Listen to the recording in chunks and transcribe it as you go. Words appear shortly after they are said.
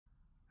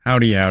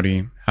Howdy,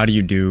 howdy. How do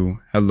you do?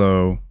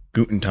 Hello,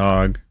 guten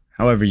tag,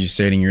 however you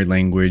say it in your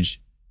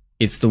language.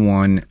 It's the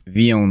one,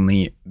 the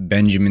only,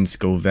 Benjamin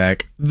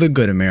Scovach, the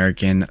good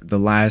American, the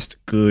last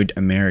good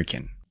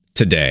American.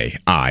 Today,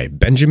 I,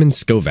 Benjamin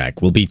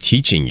Scovach, will be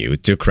teaching you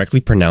to correctly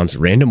pronounce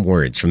random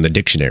words from the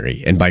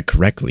dictionary, and by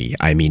correctly,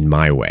 I mean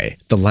my way,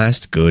 the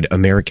last good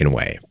American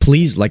way.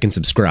 Please like and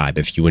subscribe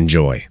if you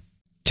enjoy.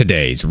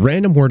 Today's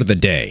random word of the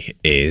day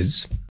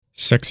is...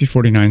 Sexy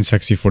 49,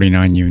 Sexy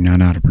 49, you now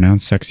know how to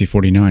pronounce Sexy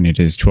 49. It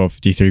is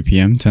 12:53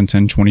 p.m.,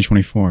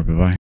 10/10/2024.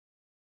 Bye-bye.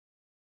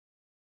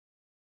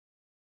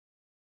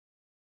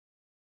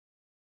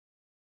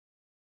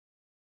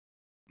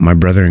 My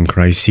brother in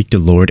Christ, seek the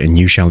Lord, and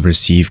you shall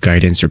receive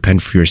guidance.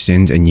 Repent for your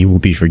sins, and you will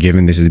be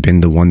forgiven. This has been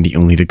the one, the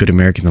only, the good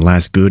American, the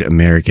last good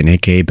American,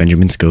 aka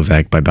Benjamin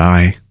Scovach.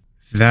 Bye-bye.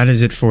 That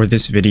is it for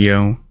this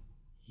video.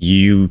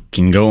 You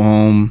can go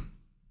home.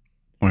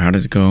 Or how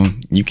does it go?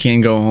 You can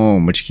go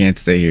home, but you can't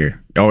stay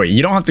here. Oh, wait,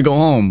 you don't have to go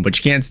home, but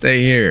you can't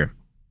stay here.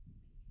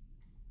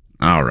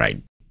 All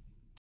right.